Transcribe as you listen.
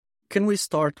Can we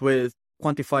start with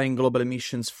quantifying global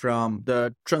emissions from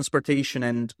the transportation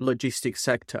and logistics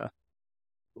sector?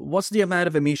 What's the amount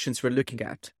of emissions we're looking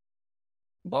at?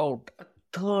 About a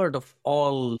third of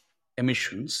all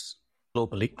emissions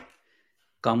globally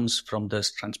comes from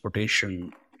this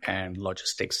transportation and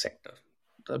logistics sector.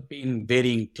 There have been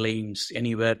varying claims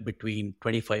anywhere between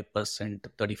 25% to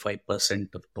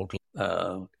 35% of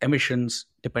total emissions,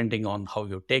 depending on how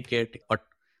you take it. But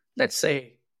let's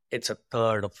say it's a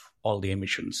third of all the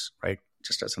emissions, right?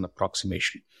 Just as an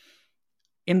approximation.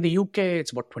 In the UK,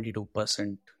 it's about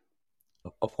 22%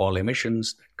 of all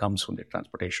emissions that comes from the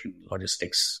transportation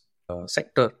logistics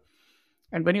sector.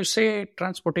 And when you say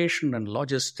transportation and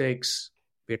logistics,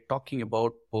 we're talking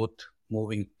about both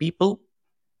moving people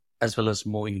as well as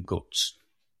moving goods.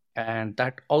 And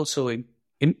that also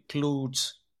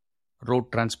includes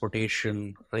road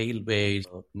transportation, railways,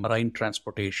 marine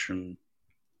transportation,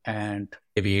 and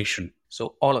aviation.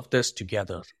 So all of this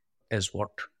together is what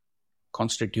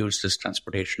constitutes this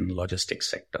transportation and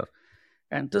logistics sector.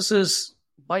 And this is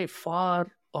by far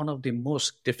one of the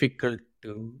most difficult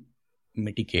to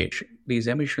mitigate. These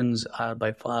emissions are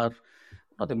by far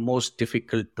one of the most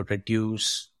difficult to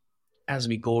reduce as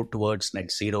we go towards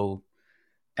net zero.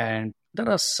 And there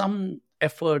are some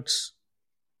efforts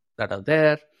that are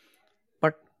there,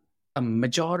 but a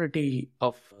majority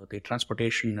of the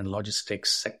transportation and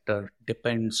logistics sector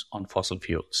depends on fossil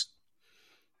fuels.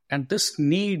 And this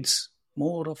needs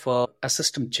more of a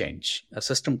system change, a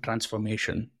system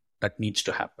transformation that needs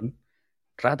to happen,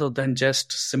 rather than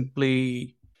just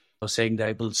simply saying that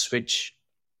I will switch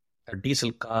a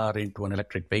diesel car into an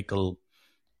electric vehicle,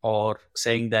 or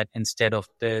saying that instead of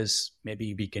this,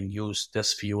 maybe we can use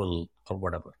this fuel or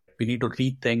whatever. We need to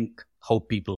rethink how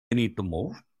people need to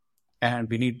move. And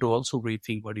we need to also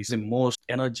rethink what is the most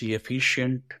energy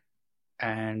efficient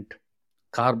and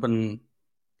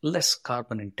less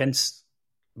carbon intense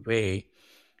way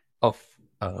of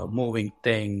moving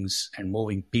things and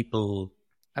moving people.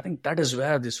 I think that is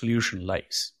where the solution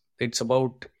lies. It's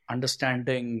about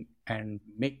understanding and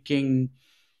making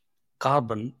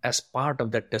carbon as part of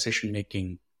that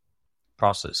decision-making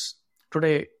process.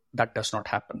 Today, that does not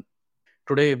happen.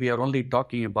 Today, we are only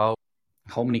talking about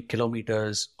how many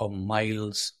kilometers or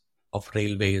miles of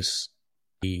railways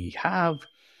we have,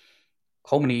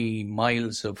 how many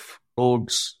miles of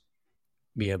roads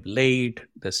we have laid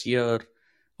this year,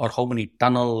 or how many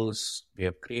tunnels we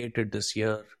have created this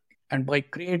year. And by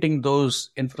creating those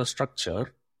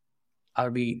infrastructure, are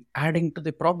we adding to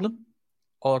the problem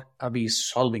or are we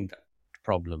solving that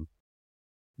problem?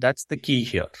 That's the key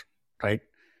here, right?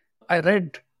 I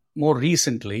read more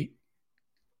recently,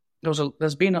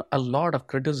 there's been a lot of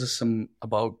criticism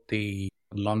about the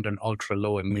London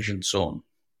ultra-low emission zone,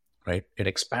 right? It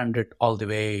expanded all the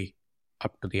way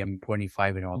up to the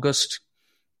M25 in August.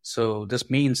 So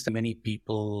this means that many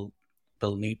people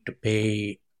will need to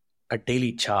pay a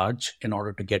daily charge in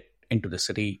order to get into the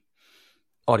city,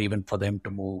 or even for them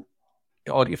to move,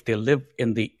 or if they live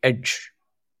in the edge,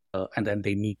 and then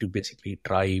they need to basically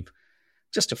drive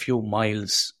just a few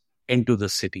miles into the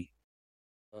city.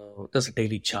 There's a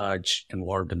daily charge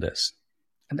involved in this.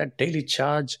 And that daily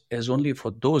charge is only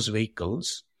for those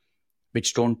vehicles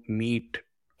which don't meet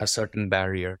a certain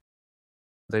barrier.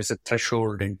 There's a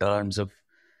threshold in terms of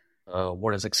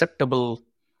what is acceptable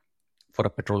for a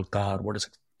petrol car, what is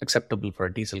acceptable for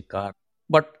a diesel car.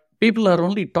 But people are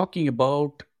only talking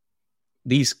about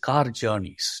these car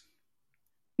journeys.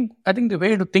 I think the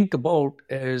way to think about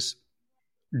is,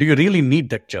 do you really need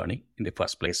that journey in the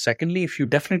first place? Secondly, if you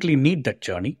definitely need that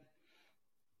journey,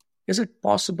 is it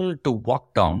possible to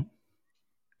walk down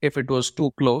if it was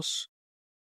too close?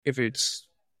 If it's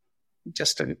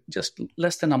just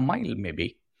less than a mile,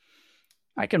 maybe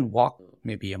I can walk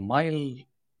maybe a mile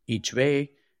each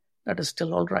way. That is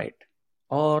still all right.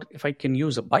 Or if I can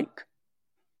use a bike,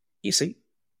 easy.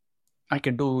 I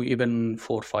can do even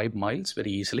 4 or 5 miles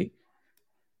very easily.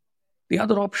 The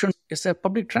other option is the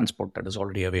public transport that is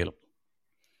already available.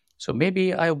 So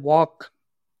maybe I walk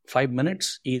 5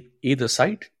 minutes either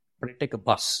side, but I take a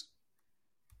bus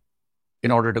in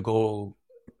order to go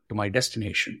to my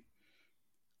destination.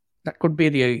 That could be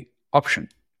the option,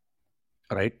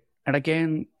 right? And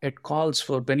again, it calls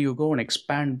for, when you go and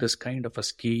expand this kind of a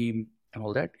scheme and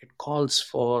all that, it calls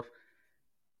for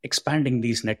expanding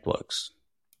these networks.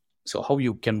 So how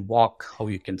you can walk, how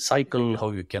you can cycle,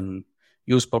 how you can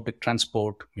use public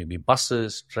transport, maybe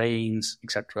buses, trains,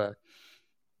 etc.,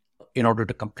 in order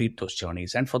to complete those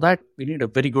journeys. And for that, we need a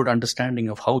very good understanding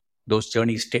of how those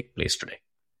journeys take place today.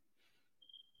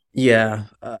 Yeah,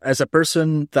 as a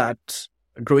person that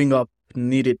growing up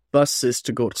needed buses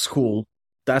to go to school,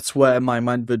 that's where my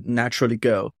mind would naturally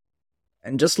go.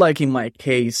 And just like in my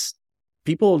case,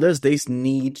 people these days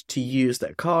need to use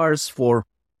their cars for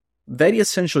very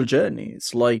essential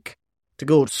journeys, like to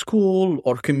go to school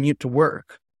or commute to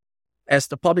work, as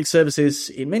the public services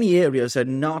in many areas are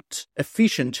not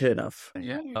efficient enough.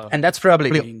 Yeah. And that's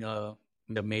probably being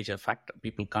the major factor.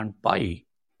 People can't buy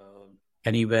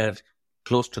anywhere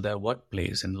close to their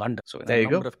workplace in London. So in There a you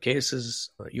go. number of cases,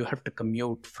 you have to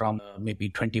commute from maybe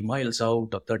 20 miles out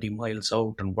or 30 miles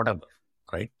out and whatever,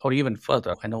 right? Or even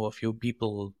further. I know a few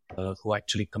people who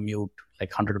actually commute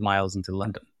like 100 miles into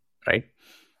London, right?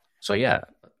 So yeah,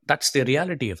 that's the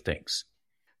reality of things.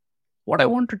 What I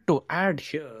wanted to add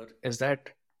here is that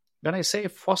when I say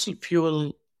fossil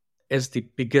fuel is the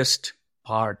biggest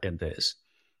part in this,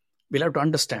 we'll have to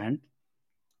understand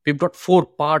we've got four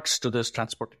parts to this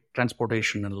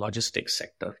transportation and logistics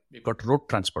sector. We've got road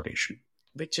transportation,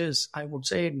 which is, I would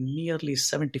say, nearly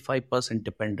 75%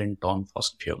 dependent on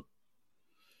fossil fuel.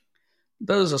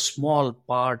 There's a small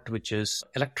part which is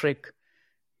electric.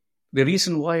 The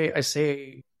reason why I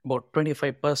say about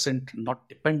 25% not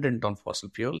dependent on fossil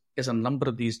fuel is a number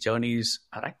of these journeys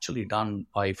are actually done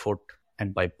by foot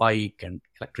and by bike and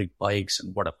electric bikes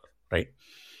and whatever, right?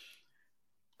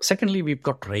 Secondly, we've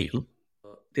got rail.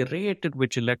 The rate at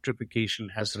which electrification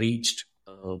has reached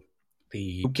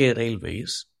the UK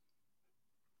railways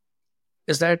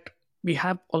is that we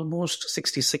have almost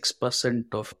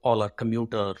 66% of all our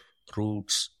commuter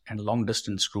routes and long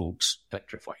distance routes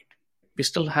electrified. We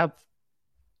still have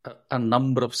a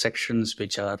number of sections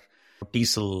which are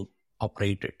diesel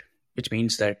operated, which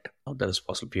means that there is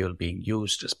fossil fuel being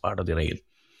used as part of the rail.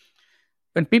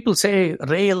 When people say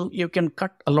rail, you can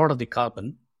cut a lot of the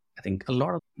carbon. I think a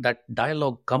lot of that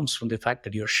dialogue comes from the fact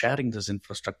that you're sharing this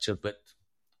infrastructure with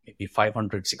maybe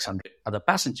 500, 600 other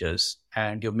passengers,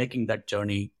 and you're making that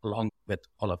journey along with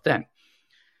all of them.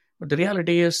 But the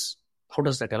reality is, how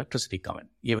does that electricity come in?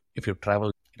 Even if you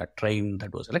travel in a train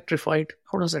that was electrified,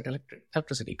 how does that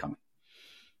electricity come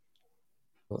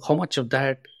in? How much of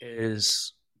that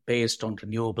is based on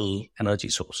renewable energy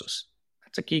sources?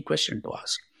 That's a key question to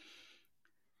ask.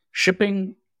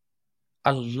 Shipping,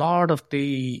 a lot of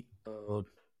the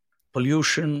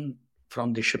pollution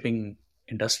from the shipping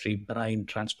industry, marine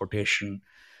transportation,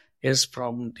 is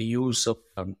from the use of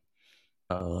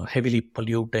heavily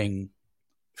polluting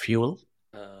fuel,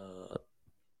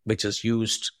 which is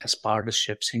used as part of the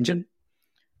ship's engine.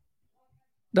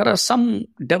 There are some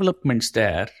developments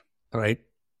there, right?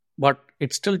 But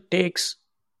it still takes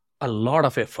a lot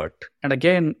of effort. And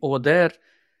again, over there,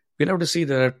 we'll have to see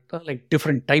there are like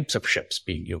different types of ships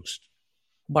being used.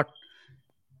 But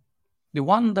the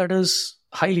one that is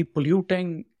highly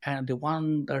polluting and the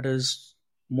one that is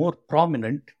more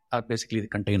prominent are basically the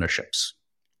container ships,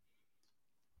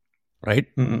 right?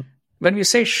 Mm-hmm. When we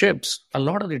say ships, a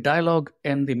lot of the dialogue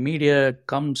in the media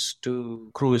comes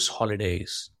to cruise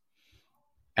holidays.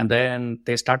 And then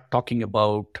they start talking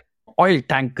about oil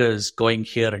tankers going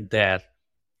here and there.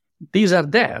 These are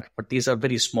there, but these are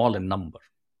very small in number,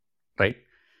 right?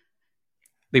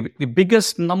 The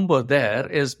biggest number there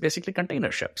is basically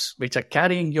container ships, which are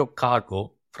carrying your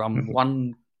cargo from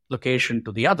one location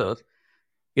to the other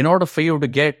in order for you to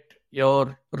get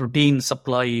your routine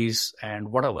supplies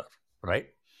and whatever, right?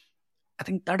 I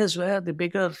think that is where the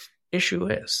bigger issue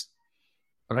is,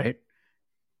 right?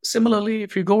 Similarly,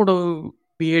 if you go to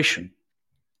aviation,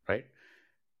 right?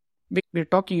 We're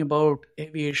talking about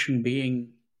aviation being,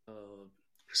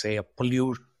 say, a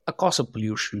cause of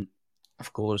pollution.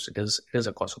 Of course, it is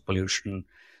a cause of pollution.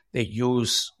 They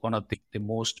use one of the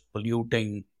most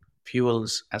polluting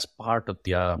fuels as part of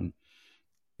the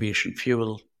aviation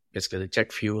fuel. Basically, the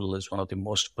jet fuel is one of the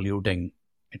most polluting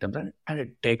items, and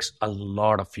it takes a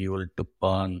lot of fuel to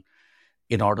burn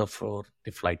in order for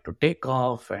the flight to take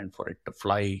off and for it to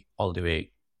fly all the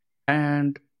way.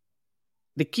 And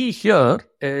the key here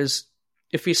is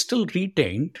if we still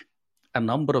retained a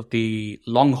number of the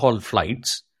long-haul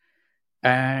flights,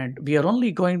 and we are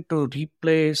only going to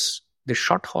replace the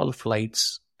short-haul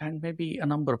flights and maybe a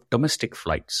number of domestic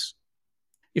flights.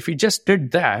 If we just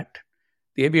did that,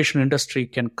 the aviation industry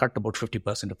can cut about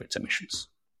 50% of its emissions.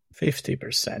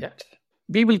 50%. Yeah.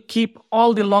 We will keep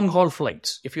all the long-haul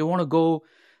flights. If you want to go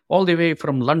all the way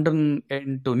from London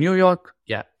into New York,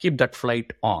 yeah, keep that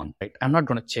flight on. Right? I'm not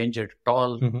going to change it at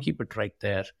all. Keep it right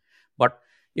there. But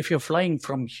if you're flying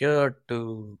from here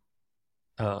to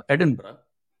Edinburgh,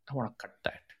 I want to cut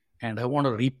that. And I want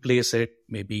to replace it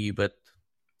maybe with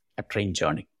a train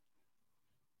journey.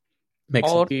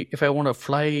 Or if I want to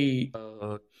fly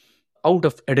out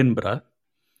of Edinburgh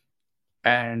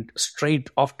and straight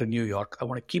off to New York, I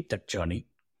want to keep that journey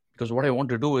Because what I want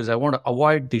to do is I want to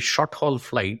avoid the short haul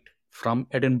flight from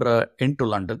Edinburgh into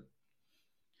London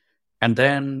and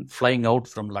then flying out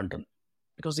from London.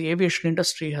 Because the aviation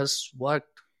industry has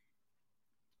worked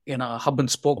in a hub and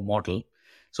spoke model.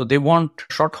 So they want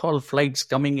short haul flights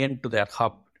coming into their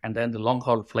hub and then the long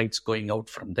haul flights going out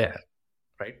from there,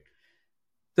 right?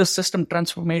 This system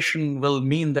transformation will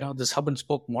mean that this hub and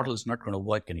spoke model is not going to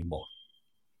work anymore,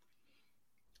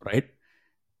 right?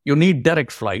 You need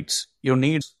direct flights, you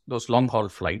need those long haul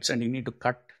flights, and you need to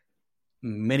cut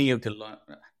many of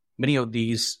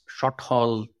these short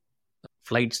haul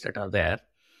flights that are there.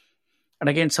 And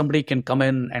again, somebody can come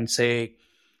in and say,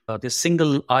 the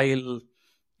single aisle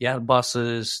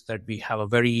Airbuses that we have a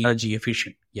very energy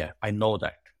efficient. Yeah, I know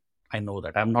that.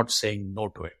 I'm not saying no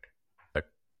to it, but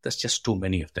there's just too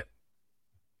many of them.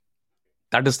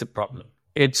 That is the problem.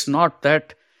 It's not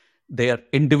that they are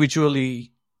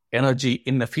individually energy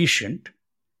inefficient.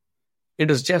 It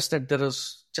is just that there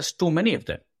is just too many of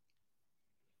them.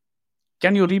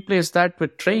 Can you replace that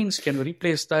with trains? Can you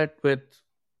replace that with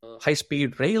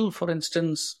high-speed rail, for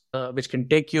instance, which can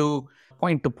take you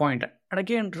point to point? And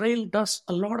again, rail does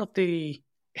a lot of the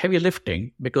heavy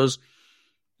lifting because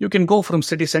you can go from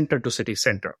city center to city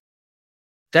center.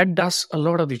 That does a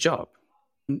lot of the job.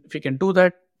 If you can do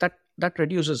that, that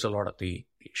reduces a lot of the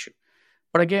issue.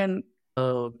 But again,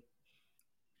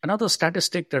 another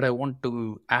statistic that I want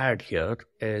to add here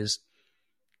is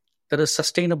there is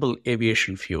sustainable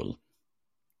aviation fuel,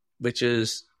 which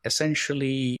is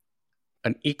essentially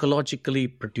an ecologically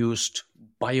produced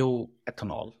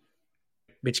bioethanol,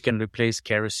 which can replace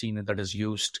kerosene that is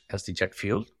used as the jet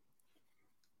fuel.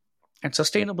 And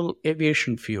sustainable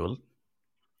aviation fuel,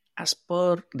 as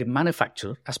per the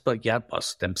manufacturer, as per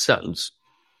Airbus themselves,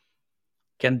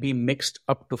 can be mixed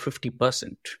up to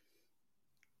 50%.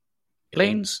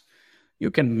 Planes,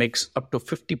 you can mix up to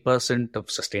 50%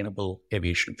 of sustainable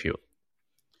aviation fuel.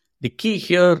 The key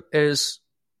here is,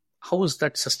 how is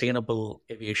that sustainable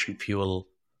aviation fuel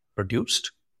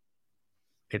produced?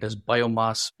 It is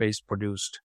biomass-based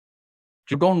produced.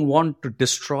 You don't want to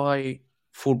destroy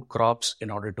food crops in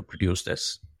order to produce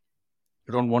this.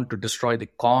 You don't want to destroy the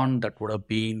corn that would have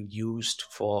been used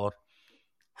for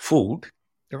food.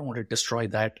 You don't want to destroy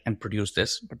that and produce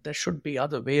this. But there should be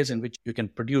other ways in which you can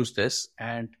produce this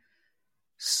and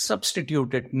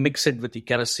substitute it, mix it with the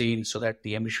kerosene so that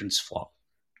the emissions fall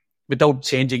without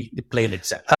changing the plane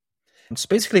itself. So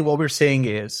basically what we're saying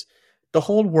is the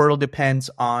whole world depends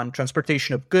on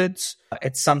transportation of goods.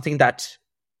 It's something that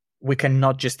we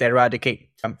cannot just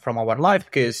eradicate from our life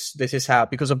because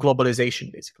because of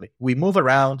globalization, basically. We move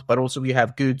around, but also we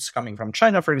have goods coming from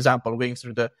China, for example, going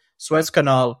through the Suez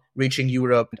Canal, reaching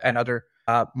Europe and other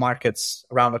markets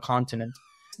around the continent.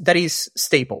 That is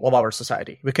staple of our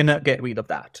society. We cannot get rid of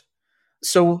that.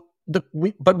 So,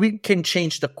 but we can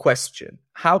change the question.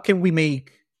 How can we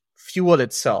make fuel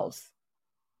itself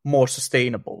more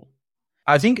sustainable?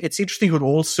 I think it's interesting to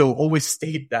also always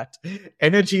state that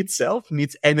energy itself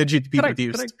needs energy to be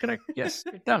produced. Correct. Yes,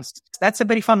 it does. That's a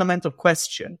very fundamental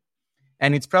question.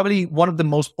 And it's probably one of the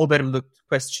most overlooked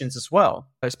questions as well,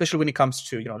 especially when it comes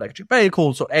to, electric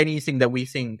vehicles or anything that we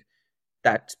think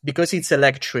that because it's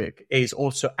electric is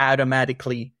also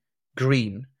automatically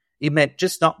green. It may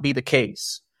just not be the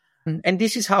case. And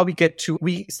this is how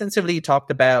we extensively talked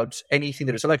about anything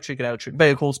that is electric and electric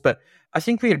vehicles, but I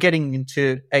think we are getting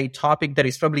into a topic that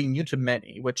is probably new to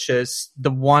many, which is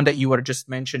the one that you were just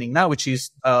mentioning now, which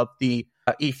is the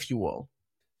e-fuel.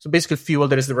 So basically fuel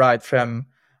that is derived from,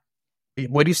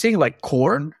 what do you say, like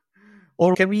corn?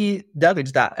 Or can we delve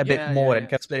into that a bit more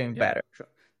and explain better? Sure.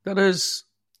 There is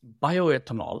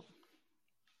bioethanol,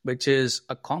 which is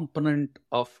a component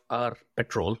of our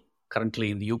petrol.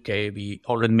 Currently in the UK, we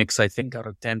already mix, I think,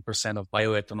 around 10% of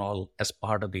bioethanol as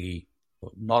part of the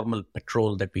normal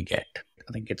petrol that we get.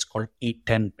 I think it's called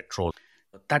E10 petrol.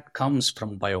 That comes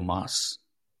from biomass,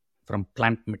 from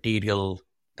plant material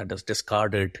that is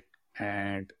discarded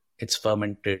and it's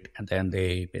fermented, and then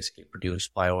they basically produce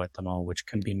bioethanol, which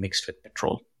can be mixed with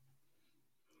petrol.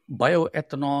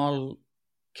 Bioethanol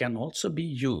can also be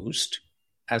used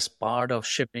as part of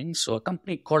shipping. So a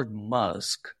company called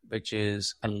Maersk, which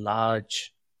is a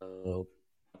large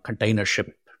container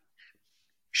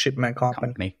shipment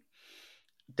company,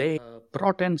 they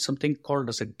brought in something called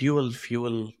as a dual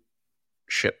fuel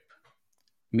ship,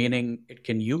 meaning it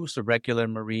can use the regular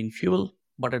marine fuel,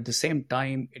 but at the same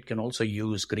time, it can also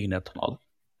use green ethanol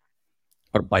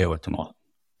or bioethanol,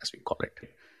 as we call it.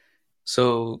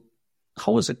 So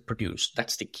how is it produced?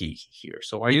 That's the key here.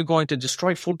 So are you going to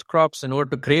destroy food crops in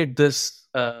order to create this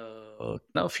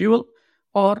fuel?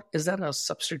 Or is there a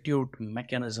substitute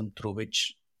mechanism through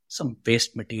which some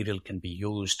waste material can be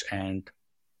used, and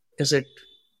is it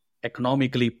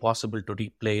economically possible to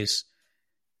replace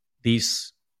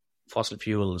these fossil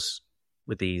fuels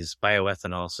with these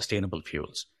bioethanol sustainable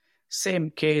fuels?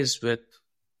 Same case with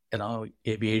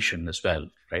aviation as well,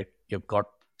 right? You've got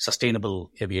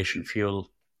sustainable aviation fuel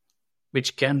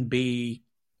which can be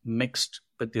mixed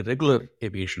with the regular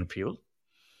aviation fuel.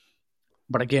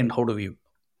 But again, how do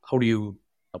you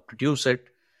produce it?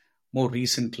 More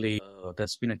recently,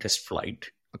 there's been a test flight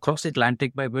across the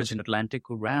Atlantic by Virgin Atlantic,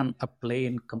 who ran a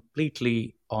plane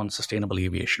completely on sustainable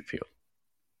aviation fuel.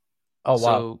 Oh, wow.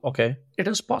 So Okay. it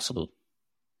is possible.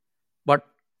 But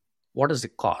what is the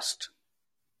cost?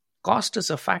 Cost is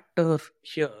a factor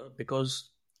here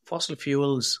because fossil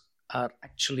fuels are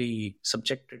actually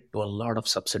subjected to a lot of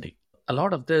subsidy. A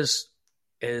lot of this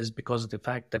is because of the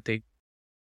fact that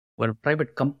when a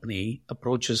private company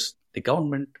approaches the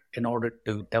government in order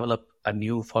to develop a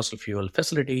new fossil fuel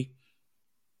facility,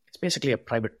 it's basically a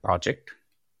private project,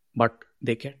 but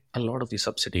they get a lot of the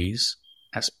subsidies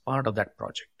as part of that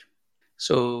project.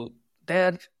 So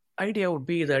their idea would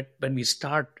be that when we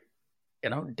start,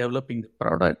 developing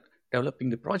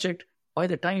the project, by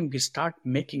the time we start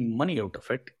making money out of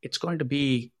it, it's going to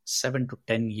be 7 to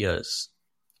 10 years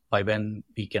by when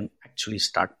we can actually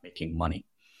start making money.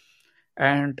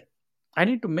 And I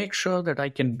need to make sure that I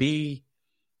can be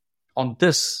on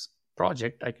this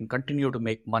project, I can continue to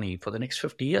make money for the next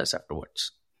 50 years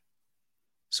afterwards.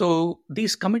 So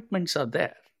these commitments are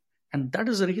there. And that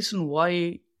is the reason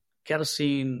why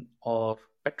kerosene or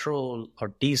petrol or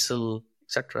diesel,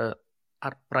 etc.,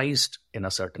 are priced in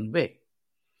a certain way.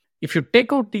 If you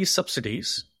take out these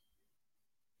subsidies,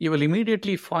 you will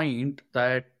immediately find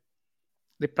that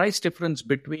the price difference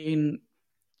between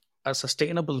a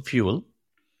sustainable fuel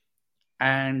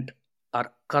and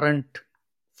our current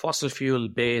fossil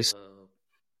fuel-based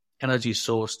energy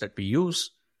source that we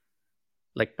use,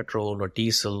 like petrol or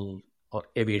diesel or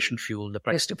aviation fuel, the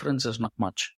price difference is not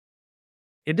much.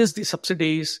 It is the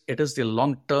subsidies, it is the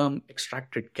long-term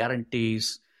extracted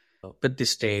guarantees with the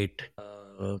state,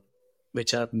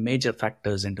 which are major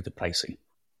factors into the pricing,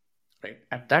 right?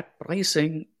 And that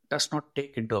pricing does not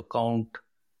take into account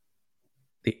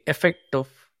the effect of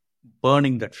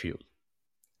burning that fuel,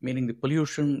 meaning the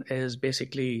pollution is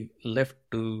basically left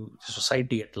to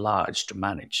society at large to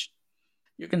manage.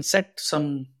 You can set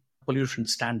some pollution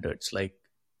standards, like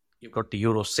you've got the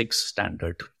Euro 6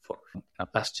 standard for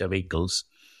passenger vehicles.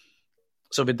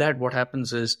 So with that, what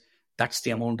happens is that's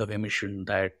the amount of emission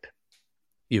that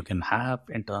you can have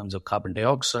in terms of carbon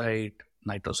dioxide,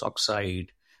 nitrous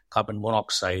oxide, carbon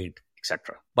monoxide,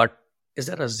 etc. But is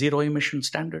there a zero emission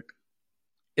standard?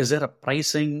 Is there a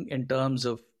pricing in terms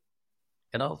of,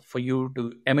 for you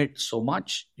to emit so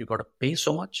much, you got to pay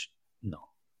so much? No,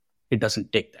 it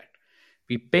doesn't take that.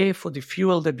 We pay for the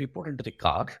fuel that we put into the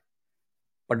car,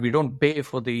 but we don't pay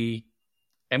for the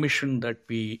emission that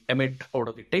we emit out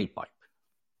of the tailpipe.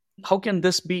 How can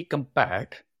this be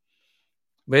compared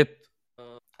with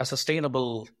a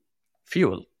sustainable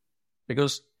fuel?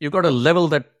 Because you got to level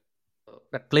that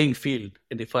playing field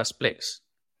in the first place.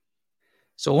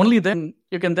 So only then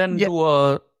you can then do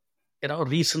a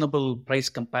reasonable price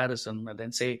comparison and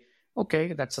then say,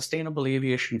 okay, that sustainable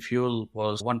aviation fuel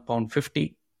was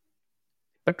 £1.50,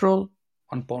 petrol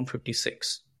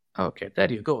 £1.56. Okay,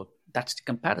 there you go. That's the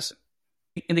comparison.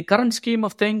 In the current scheme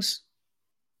of things,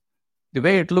 the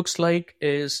way it looks like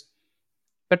is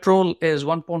petrol is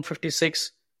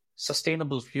 £1.56,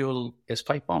 sustainable fuel is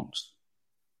 £5.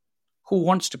 Who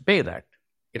wants to pay that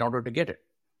in order to get it,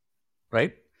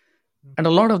 right? And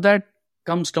a lot of that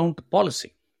comes down to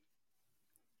policy.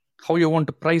 How you want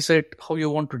to price it, how you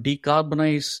want to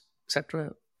decarbonize,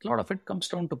 etc. A lot of it comes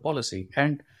down to policy.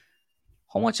 And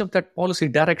how much of that policy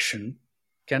direction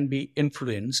can be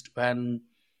influenced when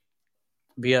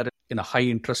we are in a high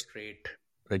interest rate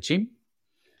regime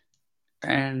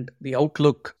and the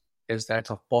outlook is that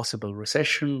of possible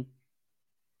recession,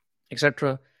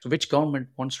 etc. So which government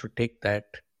wants to take that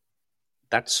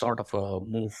sort of a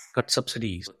move, cut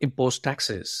subsidies, impose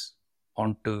taxes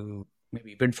onto,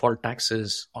 maybe windfall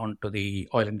taxes onto the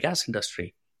oil and gas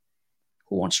industry?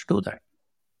 Who wants to do that?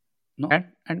 No.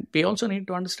 And we also need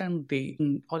to understand the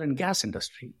oil and gas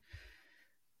industry.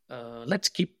 Let's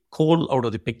keep coal out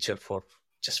of the picture for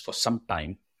some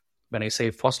time. When I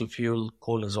say fossil fuel,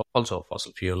 coal is also a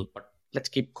fossil fuel, but let's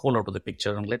keep coal out of the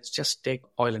picture and let's just take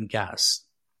oil and gas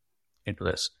into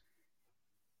this.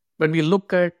 When we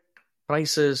look at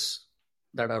prices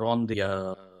that are on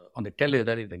the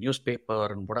television, the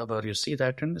newspaper and whatever, you see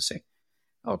that and you say,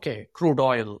 okay, crude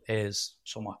oil is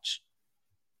so much.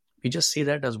 We just see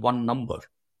that as one number.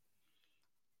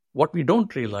 What we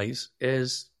don't realize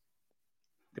is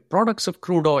the products of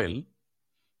crude oil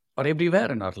are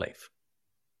everywhere in our life.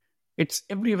 It's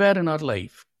everywhere in our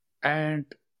life. And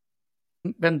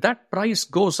when that price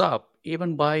goes up,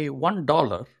 even by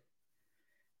 $1,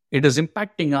 it is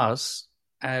impacting us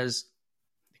as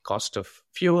the cost of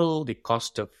fuel, the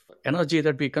cost of energy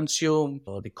that we consume,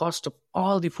 the cost of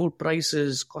all the food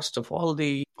prices, cost of all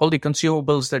the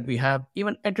consumables that we have.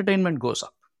 Even entertainment goes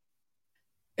up.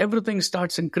 Everything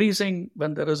starts increasing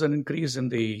when there is an increase in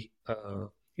the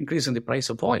price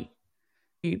of oil.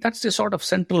 That's the sort of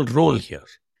central role here.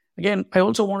 Again, I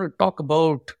also want to talk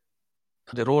about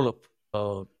the role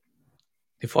of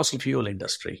the fossil fuel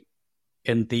industry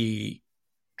in the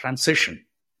transition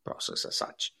process as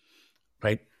such,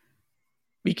 right?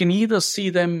 We can either see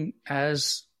them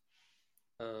as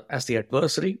the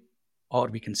adversary, or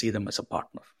we can see them as a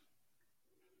partner.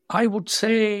 I would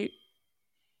say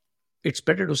it's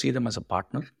better to see them as a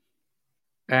partner.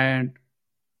 And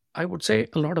I would say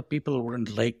a lot of people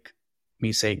wouldn't like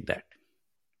me saying that.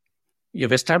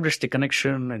 You've established the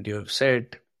connection and you've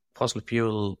said fossil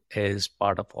fuel is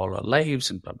part of all our lives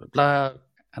and blah, blah, blah.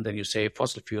 And then you say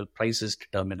fossil fuel prices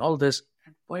determine all this.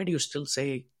 And why do you still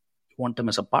say you want them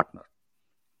as a partner?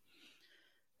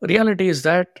 The reality is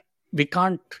that we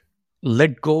can't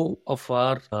let go of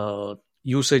our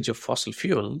usage of fossil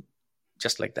fuel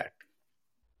just like that.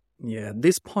 Yeah,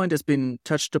 this point has been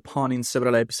touched upon in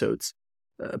several episodes.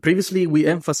 Previously, we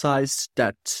emphasized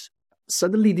that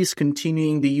suddenly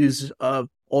discontinuing the use of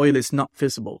oil is not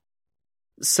feasible.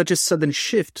 Such a sudden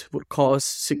shift would cause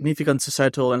significant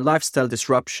societal and lifestyle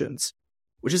disruptions,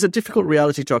 which is a difficult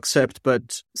reality to accept,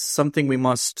 but something we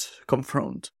must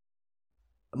confront.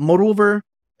 Moreover,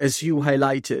 as you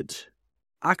highlighted,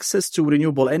 access to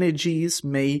renewable energies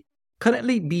may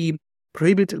currently be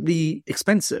prohibitively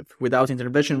expensive without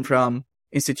intervention from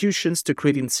institutions to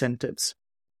create incentives.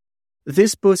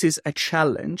 This poses a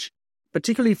challenge,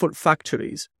 particularly for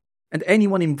factories and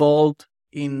anyone involved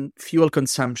in fuel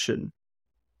consumption.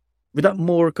 Without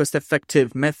more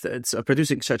cost-effective methods of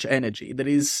producing such energy, there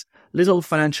is little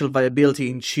financial viability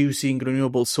in choosing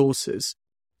renewable sources,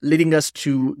 leading us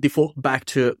to default back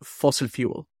to fossil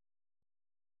fuel.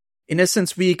 In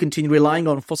essence, we continue relying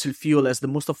on fossil fuel as the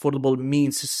most affordable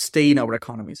means to sustain our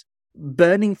economies.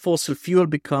 Burning fossil fuel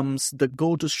becomes the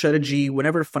go-to strategy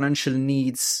whenever financial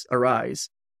needs arise.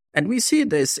 And we see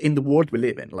this in the world we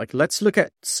live in. Like, let's look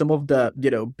at some of the,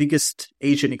 biggest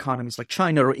Asian economies like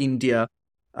China or India,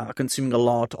 consuming a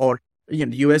lot, or the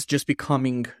US just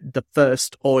becoming the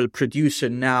first oil producer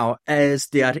now as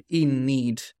they are in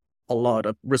need a lot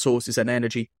of resources and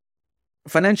energy.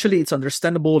 Financially, it's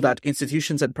understandable that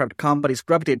institutions and private companies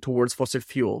gravitate towards fossil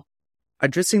fuel.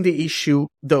 Addressing the issue,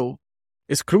 though,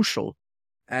 is crucial,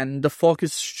 and the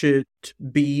focus should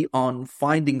be on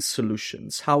finding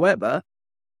solutions. However,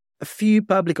 a few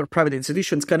public or private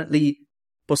institutions currently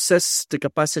possess the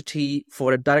capacity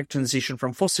for a direct transition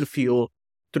from fossil fuel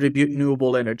to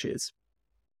renewable energies.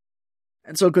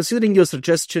 And so, considering your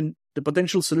suggestion, the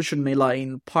potential solution may lie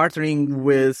in partnering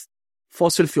with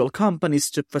fossil fuel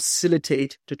companies to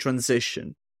facilitate the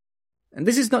transition. And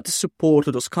this is not to support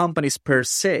those companies per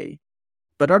se,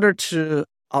 but rather to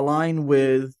align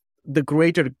with the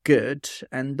greater good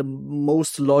and the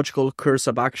most logical course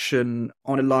of action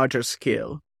on a larger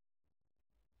scale.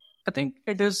 I think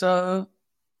it's not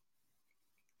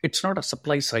a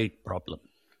supply side problem,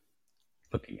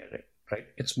 looking at it, right?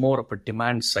 It's more of a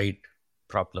demand side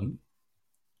problem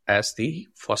as the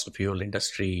fossil fuel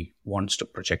industry wants to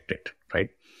project it, right?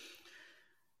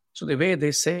 So the way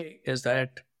they say is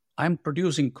that I'm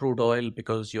producing crude oil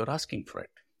because you're asking for it.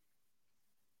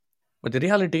 But the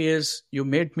reality is you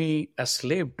made me a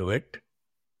slave to it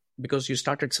because you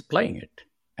started supplying it,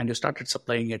 and you started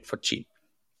supplying it for cheap.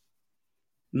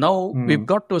 Now we've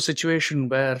got to a situation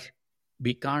where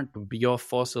we can't be off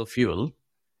fossil fuel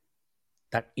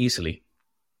that easily.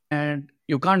 And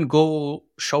you can't go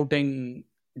shouting,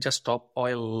 just stop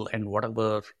oil and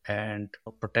whatever, and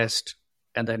protest,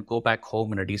 and then go back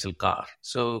home in a diesel car.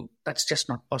 So that's just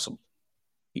not possible.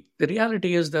 The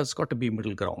reality is there's got to be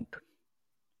middle ground.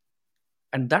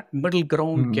 And that middle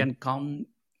ground can come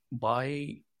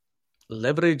by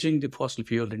leveraging the fossil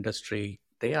fuel industry.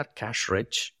 They are cash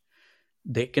rich.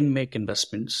 They can make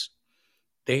investments.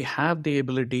 They have the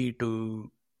ability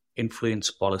to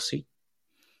influence policy.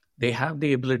 They have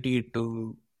the ability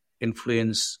to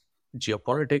influence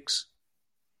geopolitics.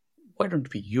 Why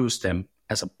don't we use them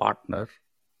as a partner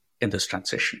in this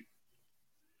transition?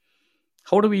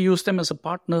 How do we use them as a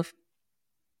partner?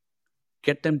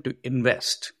 Get them to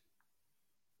invest,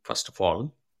 first of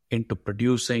all, into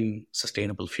producing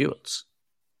sustainable fuels.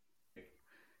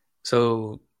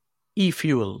 So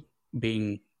e-fuel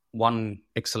being one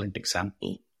excellent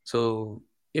example. So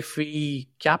if we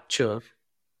capture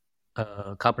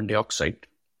carbon dioxide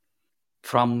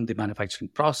from the manufacturing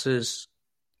process,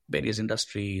 various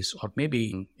industries, or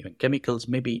maybe even chemicals,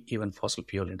 maybe even fossil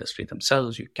fuel industry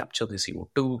themselves, you capture the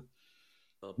CO2,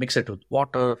 mix it with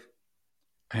water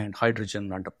and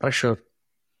hydrogen under pressure,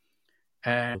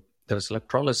 and there is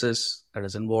electrolysis that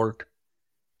is involved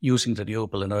using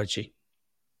renewable energy.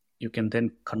 You can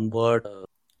then convert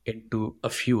into a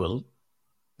fuel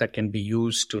that can be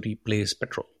used to replace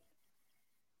petrol.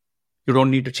 You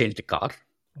don't need to change the car.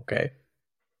 Okay.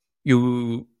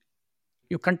 You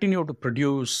continue to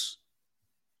produce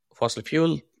fossil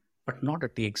fuel, but not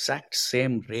at the exact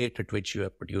same rate at which you are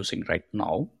producing right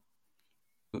now.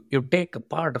 You take a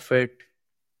part of it,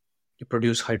 you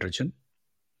produce hydrogen,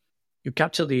 you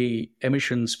capture the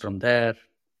emissions from there,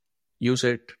 use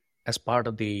it as part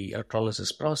of the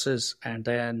electrolysis process, and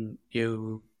then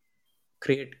you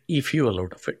create e-fuel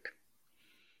out of it.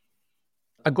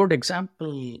 A good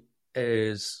example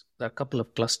is there are a couple of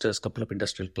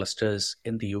industrial clusters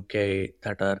in the UK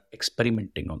that are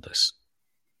experimenting on this.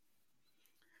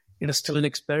 It is still an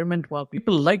experiment. While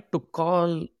people like to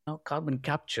call carbon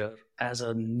capture as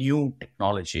a new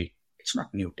technology, it's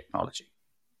not new technology.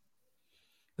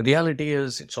 The reality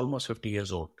is it's almost 50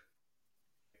 years old.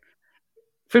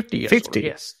 50 years 50? old.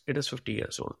 Yes, it is 50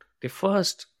 years old. The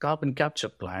first carbon capture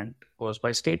plant was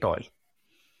by State Oil.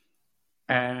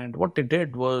 And what they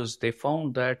did was they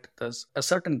found that there's a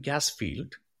certain gas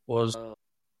field was,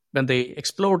 when they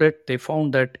explored it, they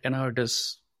found that it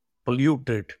is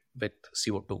polluted with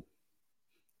CO2.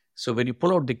 So when you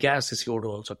pull out the gas, the CO2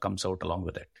 also comes out along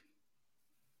with it.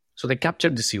 So they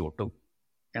captured the CO2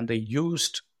 and they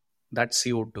used that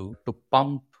CO2 to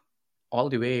pump all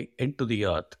the way into the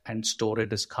earth and store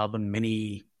it as carbon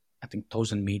many,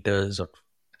 1,000 meters or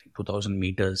 2,000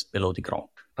 meters below the ground,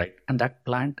 right? And that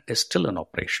plant is still in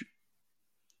operation.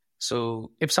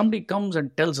 So if somebody comes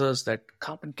and tells us that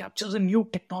carbon capture is a new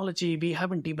technology, we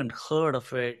haven't even heard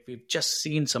of it, we've just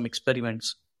seen some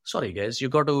experiments. Sorry, guys, you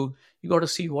got to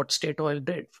see what State Oil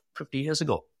did 50 years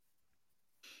ago.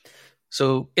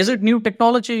 So is it new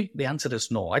technology? The answer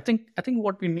is no. I think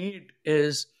what we need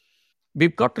is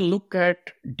we've got to look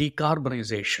at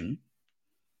decarbonization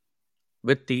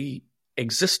with the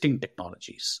existing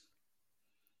technologies,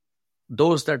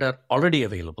 those that are already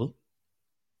available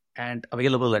and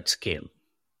available at scale.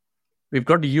 We've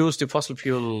got to use the fossil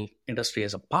fuel industry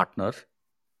as a partner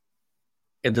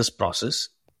in this process,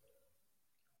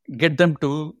 get them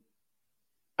to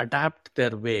adapt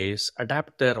their ways,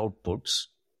 adapt their outputs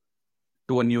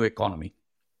to a new economy.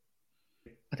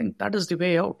 I think that is the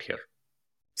way out here.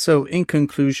 So in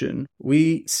conclusion,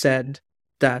 we said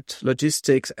that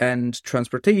logistics and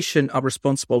transportation are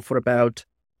responsible for about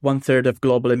 1/3 of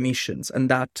global emissions, and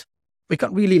that we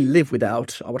can't really live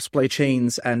without our supply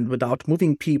chains and without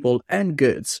moving people and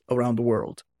goods around the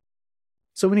world.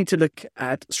 So we need to look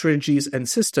at strategies and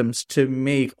systems to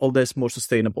make all this more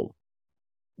sustainable.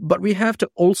 But we have to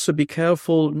also be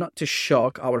careful not to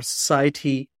shock our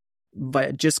society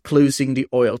by just closing the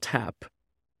oil tap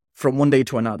from one day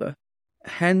to another.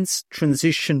 Hence,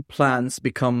 transition plans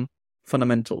become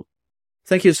fundamental.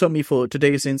 Thank you, Somi, for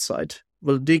today's insight.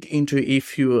 We'll dig into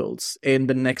e-fuels in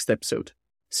the next episode.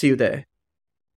 See you there.